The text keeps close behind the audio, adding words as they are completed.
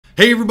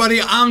Hey everybody,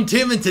 I'm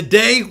Tim and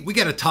today we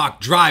gotta talk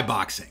dry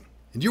boxing.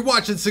 And you're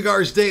watching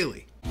Cigars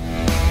Daily.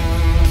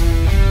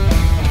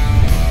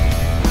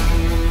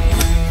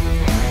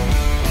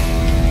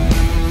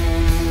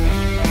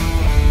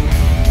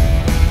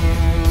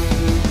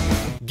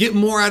 Get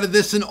more out of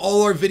this in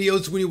all our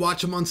videos when you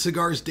watch them on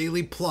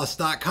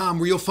cigarsdailyplus.com,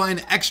 where you'll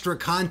find extra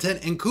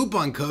content and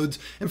coupon codes.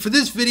 And for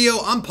this video,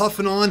 I'm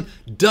puffing on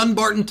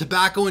Dunbarton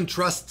Tobacco and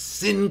Trust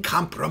Sin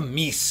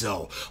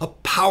Compromiso, a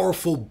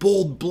powerful,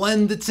 bold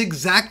blend that's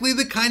exactly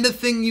the kind of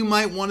thing you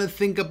might want to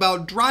think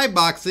about dry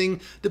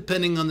boxing,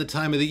 depending on the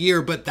time of the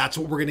year, but that's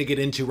what we're going to get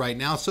into right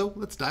now, so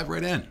let's dive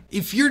right in.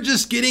 If you're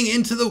just getting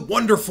into the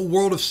wonderful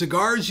world of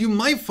cigars, you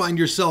might find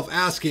yourself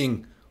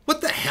asking, what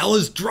the hell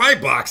is dry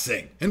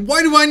boxing? And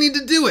why do I need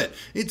to do it?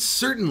 It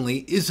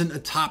certainly isn't a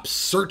top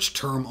search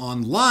term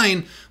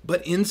online,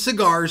 but in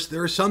cigars,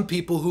 there are some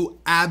people who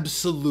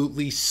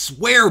absolutely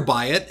swear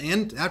by it.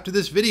 And after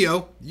this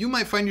video, you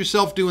might find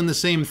yourself doing the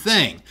same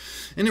thing.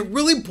 And it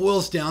really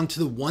boils down to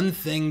the one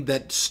thing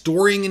that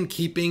storing and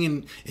keeping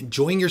and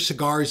enjoying your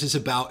cigars is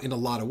about in a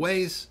lot of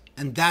ways,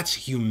 and that's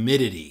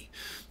humidity.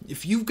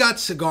 If you've got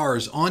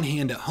cigars on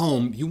hand at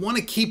home, you want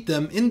to keep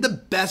them in the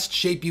best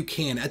shape you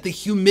can at the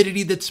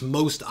humidity that's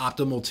most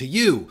optimal to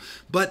you.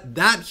 But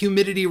that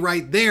humidity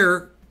right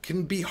there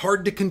can be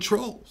hard to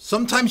control.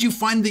 Sometimes you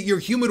find that your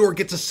humidor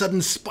gets a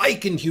sudden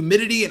spike in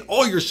humidity and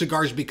all your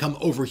cigars become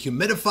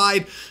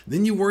over-humidified.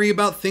 Then you worry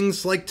about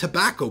things like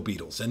tobacco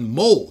beetles and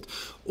mold.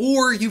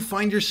 Or you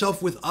find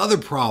yourself with other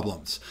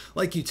problems,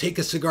 like you take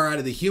a cigar out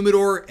of the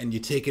humidor and you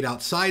take it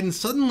outside and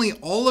suddenly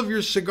all of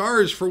your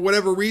cigars, for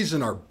whatever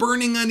reason, are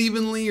burning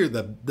unevenly, or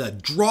the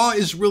draw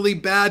is really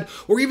bad,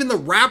 or even the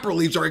wrapper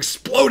leaves are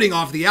exploding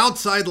off the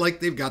outside like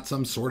they've got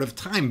some sort of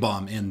time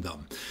bomb in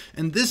them.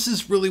 And this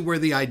is really where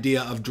the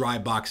idea of dry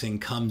boxing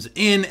comes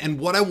in and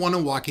what I want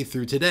to walk you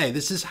through today.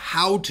 This is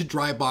how to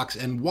dry box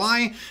and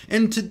why.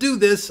 And to do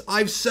this,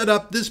 I've set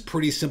up this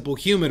pretty simple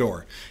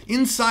humidor.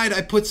 Inside,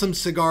 I put some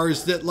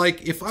cigars that,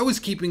 like, if I was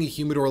keeping a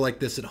humidor like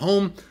this at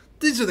home,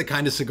 these are the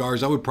kind of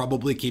cigars I would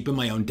probably keep in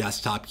my own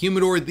desktop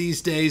humidor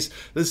these days.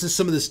 This is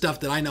some of the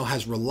stuff that I know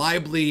has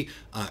reliably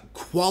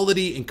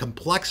quality and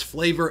complex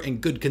flavor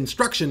and good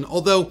construction,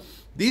 although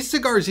these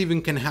cigars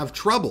even can have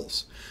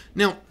troubles.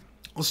 Now,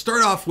 I'll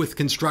start off with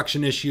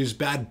construction issues,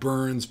 bad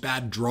burns,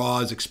 bad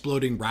draws,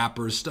 exploding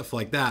wrappers, stuff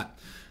like that.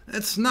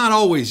 That's not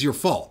always your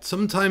fault.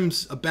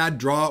 Sometimes a bad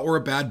draw or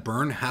a bad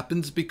burn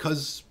happens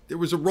because there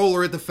was a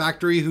roller at the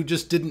factory who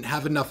just didn't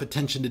have enough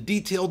attention to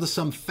detail to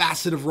some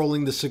facet of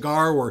rolling the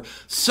cigar, or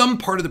some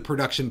part of the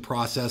production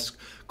process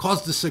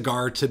caused the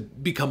cigar to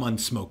become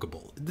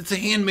unsmokable. It's a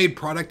handmade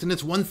product and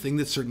it's one thing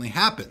that certainly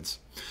happens.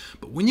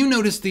 But when you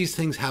notice these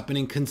things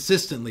happening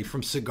consistently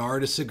from cigar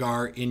to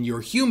cigar in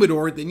your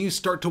humidor, then you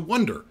start to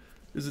wonder,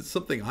 is it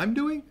something I'm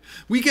doing?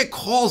 We get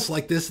calls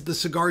like this at the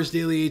Cigars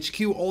Daily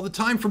HQ all the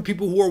time from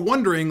people who are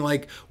wondering,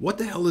 like, what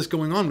the hell is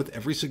going on with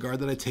every cigar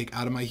that I take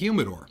out of my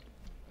humidor?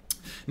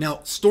 Now,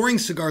 storing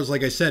cigars,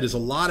 like I said, is a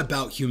lot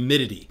about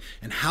humidity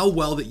and how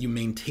well that you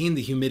maintain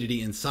the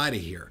humidity inside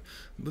of here.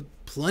 But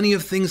plenty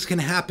of things can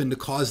happen to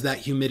cause that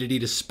humidity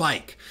to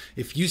spike.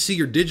 If you see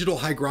your digital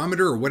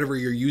hygrometer or whatever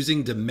you're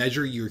using to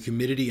measure your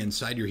humidity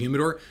inside your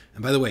humidor,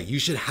 and by the way, you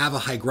should have a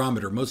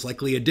hygrometer, most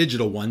likely a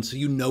digital one, so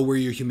you know where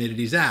your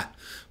humidity's at.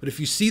 But if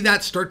you see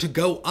that start to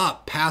go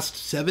up past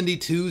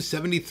 72,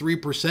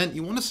 73%,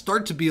 you want to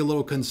start to be a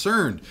little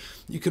concerned.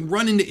 You can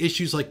run into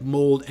issues like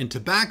mold and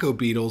tobacco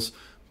beetles.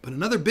 But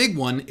another big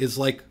one is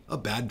like a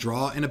bad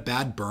draw and a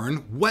bad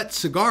burn. Wet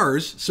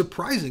cigars,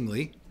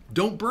 surprisingly,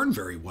 don't burn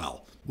very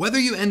well. Whether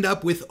you end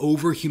up with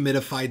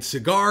over-humidified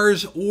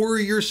cigars or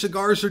your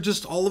cigars are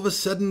just all of a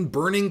sudden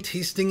burning,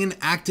 tasting, and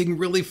acting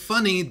really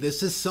funny,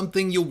 this is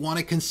something you'll want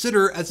to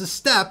consider as a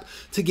step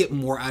to get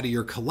more out of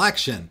your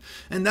collection.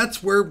 And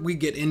that's where we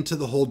get into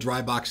the whole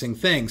dry boxing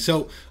thing.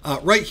 So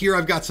right here,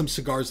 I've got some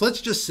cigars. Let's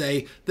just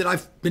say that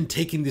I've been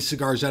taking these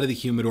cigars out of the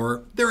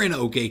humidor. They're in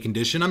okay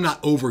condition. I'm not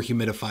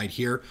over-humidified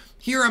here.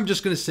 Here, I'm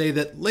just going to say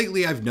that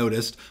lately I've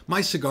noticed my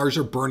cigars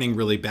are burning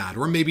really bad,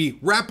 or maybe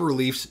wrapper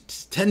leaves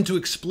tend to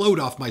explode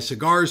off my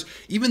cigars,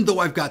 even though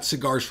I've got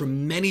cigars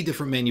from many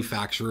different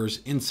manufacturers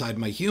inside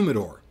my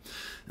humidor.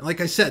 And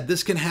like I said,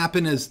 this can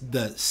happen as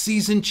the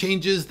season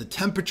changes, the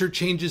temperature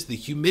changes, the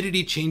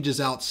humidity changes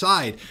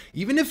outside.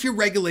 Even if you're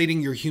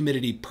regulating your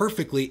humidity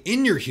perfectly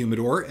in your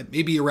humidor at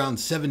maybe around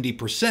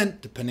 70%,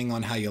 depending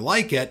on how you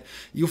like it,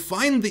 you'll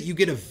find that you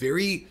get a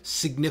very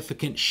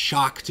significant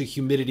shock to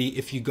humidity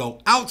if you go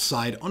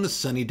outside on a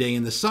sunny day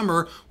in the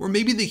summer, where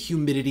maybe the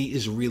humidity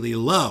is really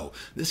low.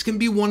 This can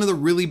be one of the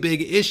really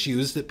big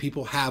issues that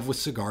people have with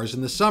cigars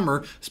in the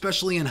summer,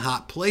 especially in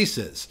hot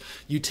places.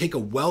 You take a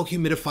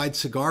well-humidified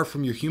cigar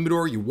from your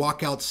humidor, you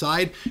walk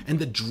outside, and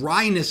the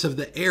dryness of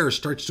the air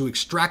starts to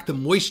extract the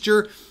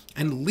moisture,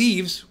 and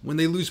leaves, when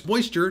they lose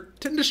moisture,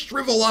 tend to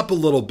shrivel up a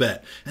little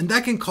bit. And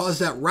that can cause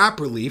that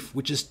wrapper leaf,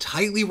 which is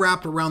tightly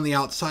wrapped around the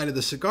outside of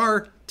the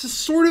cigar, to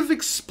sort of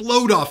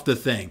explode off the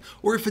thing.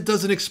 Or if it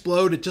doesn't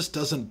explode, it just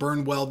doesn't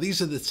burn well.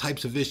 These are the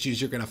types of issues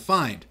you're going to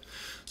find.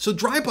 So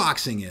dry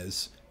boxing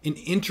is an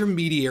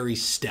intermediary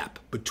step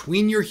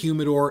between your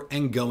humidor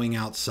and going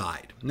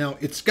outside. Now,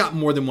 it's got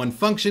more than one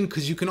function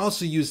because you can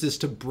also use this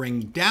to bring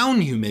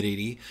down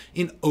humidity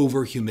in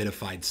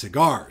over-humidified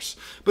cigars.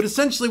 But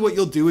essentially what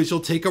you'll do is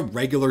you'll take a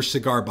regular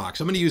cigar box.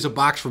 I'm going to use a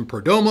box from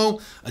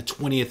Perdomo, a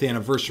 20th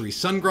anniversary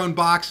sun-grown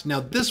box. Now,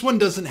 this one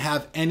doesn't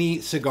have any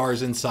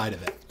cigars inside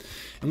of it.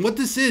 And what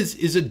this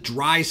is a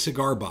dry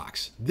cigar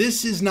box.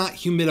 This is not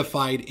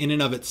humidified in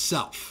and of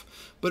itself,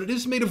 but it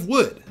is made of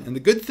wood. And the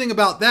good thing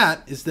about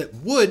that is that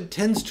wood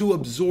tends to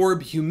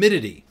absorb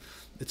humidity.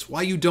 It's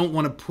why you don't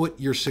want to put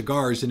your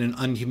cigars in an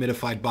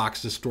unhumidified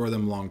box to store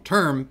them long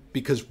term,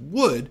 because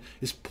wood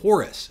is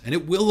porous and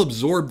it will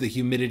absorb the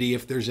humidity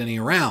if there's any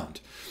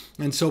around.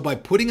 And so by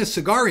putting a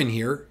cigar in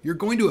here, you're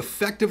going to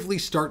effectively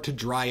start to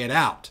dry it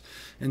out.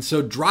 And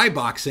so dry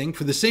boxing,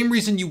 for the same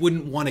reason you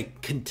wouldn't want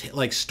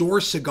to store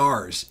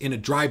cigars in a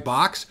dry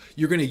box,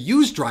 you're going to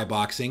use dry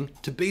boxing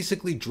to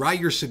basically dry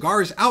your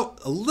cigars out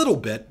a little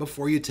bit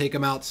before you take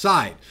them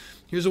outside.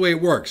 Here's the way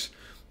it works.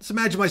 Let's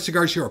imagine my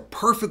cigars here are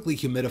perfectly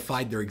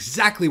humidified. They're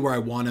exactly where I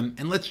want them.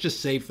 And let's just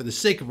say, for the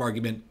sake of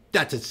argument,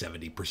 that's at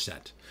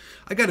 70%.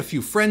 I got a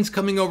few friends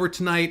coming over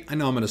tonight. I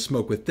know I'm going to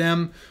smoke with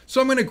them.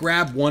 So I'm going to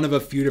grab one of a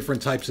few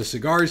different types of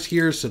cigars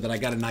here so that I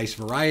got a nice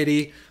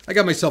variety. I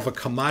got myself a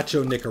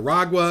Camacho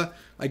Nicaragua.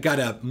 I got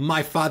a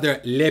My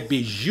Father Le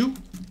Bijou,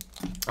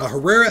 a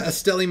Herrera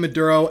Esteli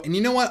Maduro. And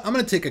you know what? I'm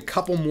going to take a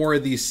couple more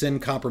of these Sin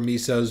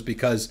Compromisos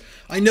because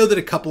I know that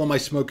a couple of my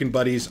smoking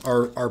buddies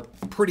are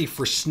pretty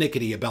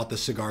persnickety about the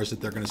cigars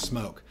that they're going to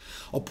smoke.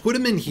 I'll put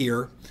them in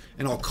here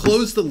and I'll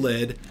close the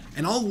lid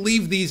and I'll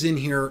leave these in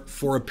here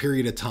for a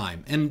period of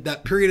time. And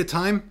that period of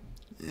time,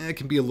 it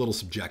can be a little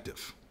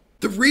subjective.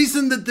 The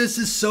reason that this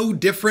is so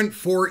different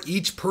for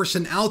each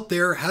person out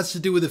there has to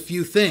do with a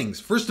few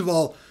things. First of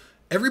all,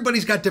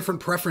 everybody's got different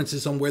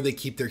preferences on where they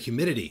keep their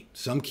humidity.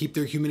 Some keep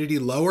their humidity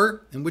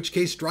lower, in which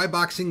case dry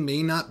boxing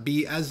may not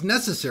be as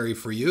necessary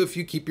for you if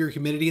you keep your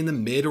humidity in the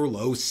mid or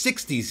low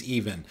 60s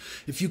even.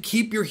 If you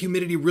keep your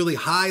humidity really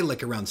high,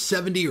 like around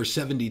 70 or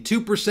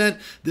 72%,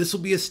 this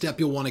will be a step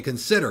you'll want to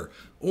consider.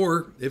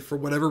 Or if for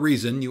whatever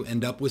reason you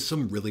end up with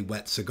some really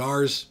wet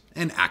cigars,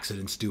 and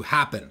accidents do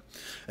happen.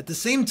 At the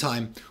same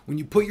time, when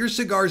you put your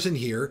cigars in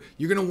here,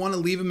 you're going to want to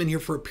leave them in here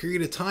for a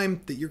period of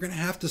time that you're going to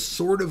have to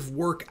sort of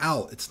work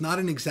out. It's not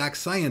an exact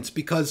science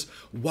because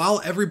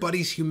while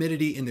everybody's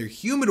humidity in their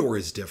humidor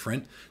is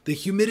different, the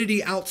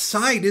humidity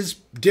outside is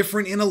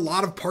different in a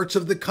lot of parts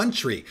of the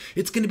country.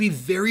 It's going to be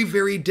very,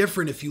 very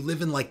different if you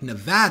live in like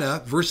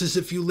Nevada versus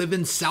if you live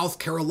in South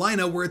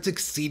Carolina where it's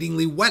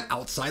exceedingly wet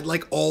outside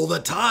like all the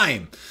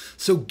time.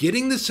 So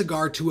getting the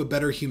cigar to a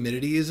better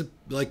humidity is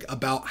like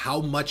about how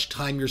much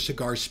time your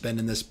cigars spend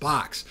in this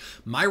box.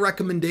 My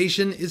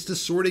recommendation is to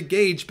sort of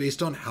gauge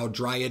based on how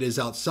dry it is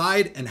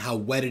outside and how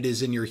wet it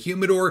is in your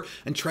humidor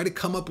and try to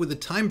come up with a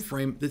time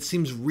frame that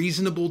seems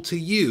reasonable to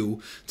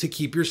you to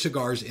keep your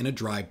cigars in a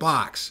dry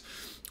box.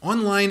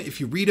 Online,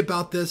 if you read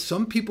about this,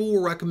 some people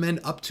will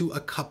recommend up to a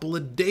couple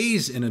of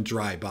days in a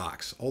dry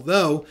box.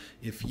 Although,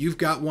 if you've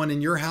got one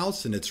in your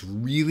house and it's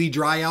really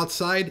dry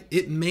outside,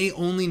 it may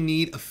only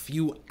need a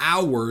few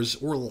hours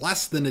or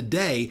less than a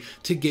day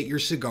to get your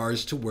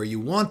cigars to where you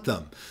want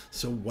them.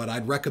 So what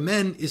I'd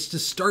recommend is to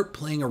start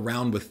playing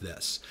around with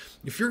this.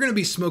 If you're going to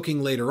be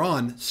smoking later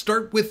on,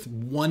 start with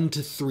 1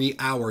 to 3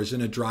 hours in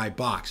a dry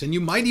box. And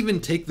you might even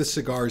take the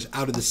cigars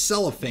out of the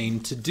cellophane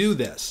to do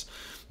this.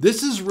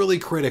 This is really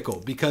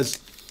critical because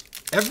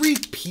every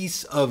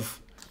piece of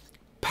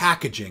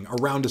packaging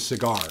around a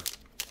cigar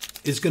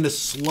is going to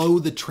slow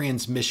the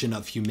transmission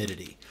of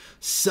humidity.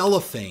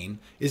 Cellophane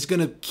is going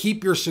to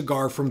keep your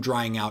cigar from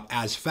drying out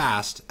as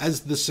fast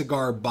as the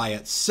cigar by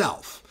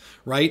itself,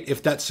 right?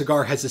 If that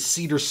cigar has a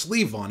cedar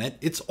sleeve on it,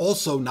 it's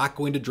also not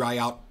going to dry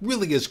out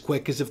really as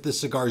quick as if the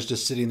cigar is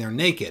just sitting there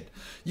naked.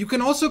 You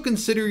can also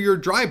consider your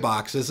dry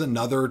box as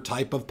another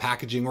type of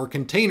packaging or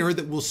container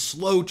that will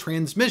slow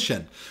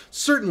transmission.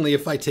 Certainly,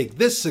 if I take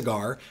this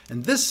cigar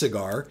and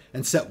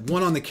set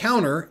one on the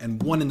counter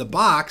and one in the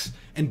box,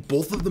 and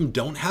both of them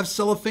don't have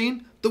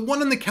cellophane, the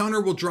one on the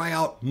counter will dry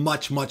out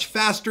much, much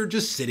faster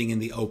just sitting in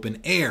the open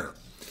air.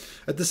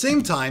 At the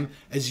same time,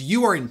 as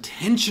you are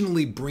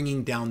intentionally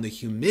bringing down the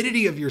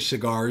humidity of your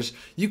cigars,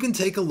 you can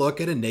take a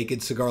look at a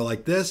naked cigar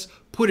like this,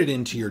 put it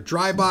into your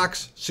dry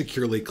box,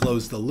 securely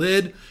close the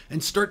lid,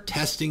 and start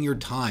testing your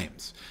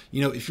times.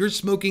 You know, if you're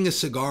smoking a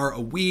cigar a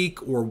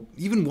week or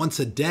even once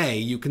a day,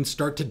 you can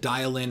start to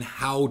dial in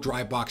how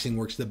dry boxing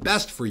works the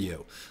best for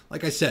you.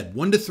 Like I said,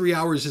 1 to 3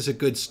 hours is a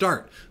good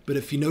start. But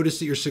if you notice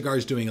that your cigar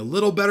is doing a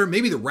little better,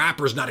 maybe the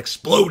wrapper's not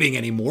exploding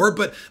anymore,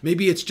 but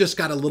maybe it's just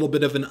got a little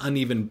bit of an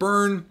uneven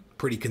burn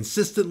pretty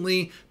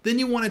consistently, then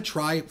you want to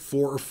try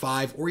 4 or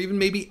 5 or even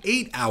maybe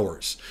 8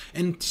 hours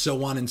and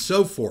so on and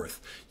so forth.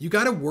 You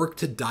got to work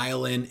to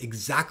dial in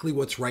exactly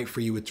what's right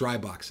for you with dry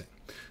boxing.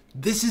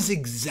 This is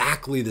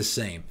exactly the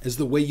same as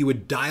the way you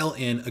would dial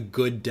in a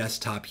good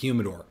desktop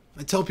humidor.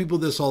 I tell people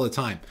this all the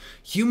time.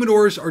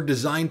 Humidors are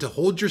designed to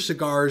hold your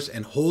cigars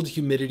and hold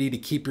humidity to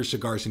keep your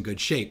cigars in good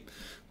shape.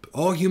 But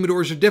all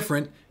humidors are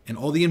different, And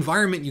all the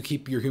environment you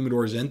keep your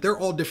humidors in, they're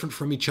all different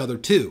from each other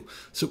too.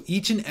 So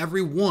each and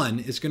every one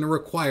is going to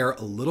require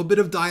a little bit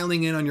of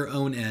dialing in on your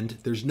own end.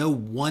 There's no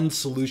one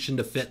solution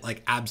to fit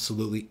like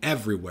absolutely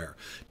everywhere.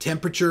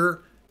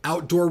 Temperature,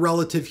 outdoor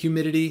relative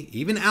humidity,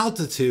 even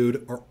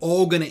altitude are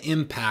all going to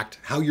impact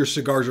how your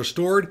cigars are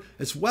stored,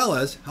 as well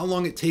as how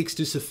long it takes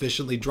to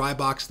sufficiently dry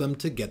box them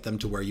to get them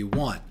to where you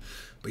want.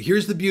 But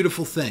here's the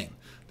beautiful thing.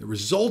 The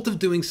result of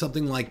doing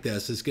something like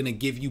this is going to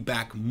give you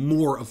back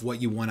more of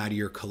what you want out of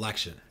your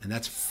collection, and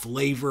that's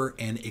flavor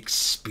and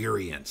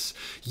experience.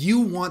 You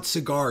want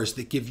cigars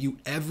that give you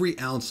every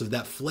ounce of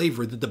that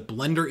flavor that the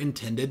blender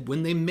intended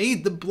when they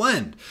made the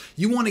blend.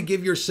 You want to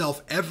give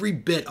yourself every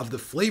bit of the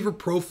flavor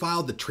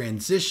profile, the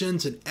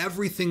transitions, and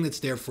everything that's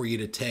there for you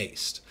to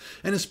taste.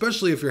 And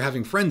especially if you're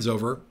having friends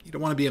over, you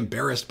don't want to be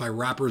embarrassed by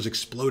wrappers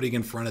exploding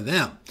in front of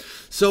them.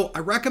 So I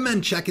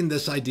recommend checking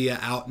this idea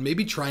out and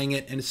maybe trying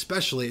it, and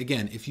especially,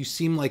 again, if you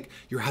seem like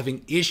you're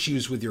having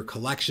issues with your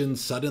collection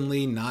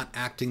suddenly not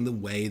acting the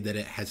way that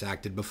it has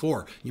acted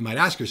before. You might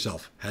ask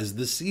yourself, has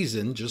the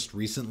season just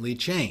recently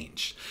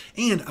changed?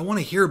 And I want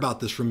to hear about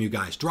this from you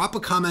guys. Drop a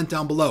comment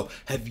down below.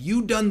 Have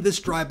you done this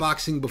dry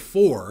boxing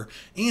before?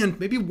 And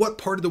maybe what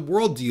part of the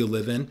world do you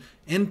live in?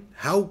 And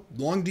how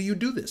long do you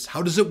do this?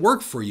 How does it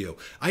work for you?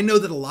 I know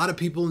that a lot of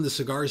people in the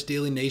Cigars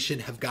Daily Nation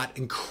have got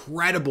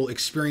incredible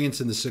experience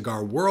in the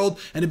cigar world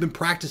and have been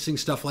practicing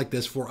stuff like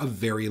this for a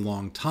very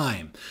long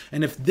time.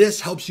 And if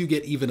this helps you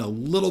get even a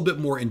little bit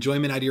more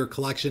enjoyment out of your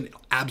collection,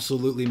 it'll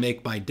absolutely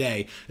make my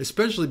day,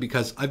 especially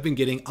because I've been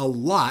getting a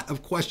lot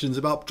of questions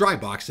about dry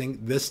boxing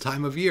this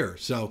time of year.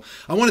 So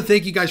I want to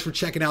thank you guys for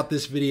checking out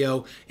this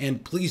video,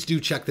 and please do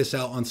check this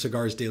out on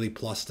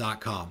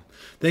cigarsdailyplus.com.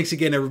 Thanks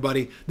again,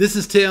 everybody. This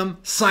is Tim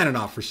signing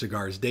off for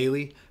Cigars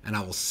Daily, and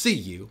I will see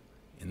you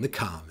in the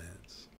comments.